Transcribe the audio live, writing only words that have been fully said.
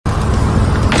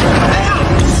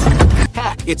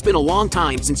It's been a long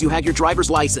time since you had your driver's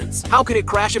license. How could it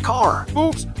crash a car?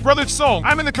 Oops, brother, it's Song.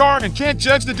 I'm in the car and can't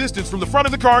judge the distance from the front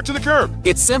of the car to the curb.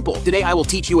 It's simple. Today I will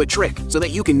teach you a trick so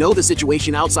that you can know the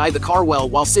situation outside the car well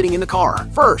while sitting in the car.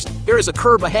 First, there is a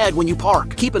curb ahead when you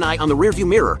park. Keep an eye on the rearview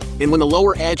mirror, and when the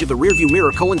lower edge of the rearview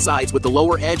mirror coincides with the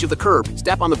lower edge of the curb,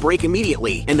 step on the brake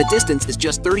immediately, and the distance is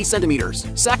just 30 centimeters.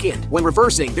 Second, when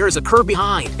reversing, there is a curb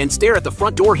behind, and stare at the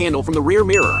front door handle from the rear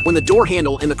mirror. When the door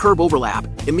handle and the curb overlap,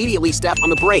 immediately step on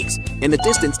the brakes, and the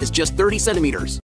distance is just 30 centimeters.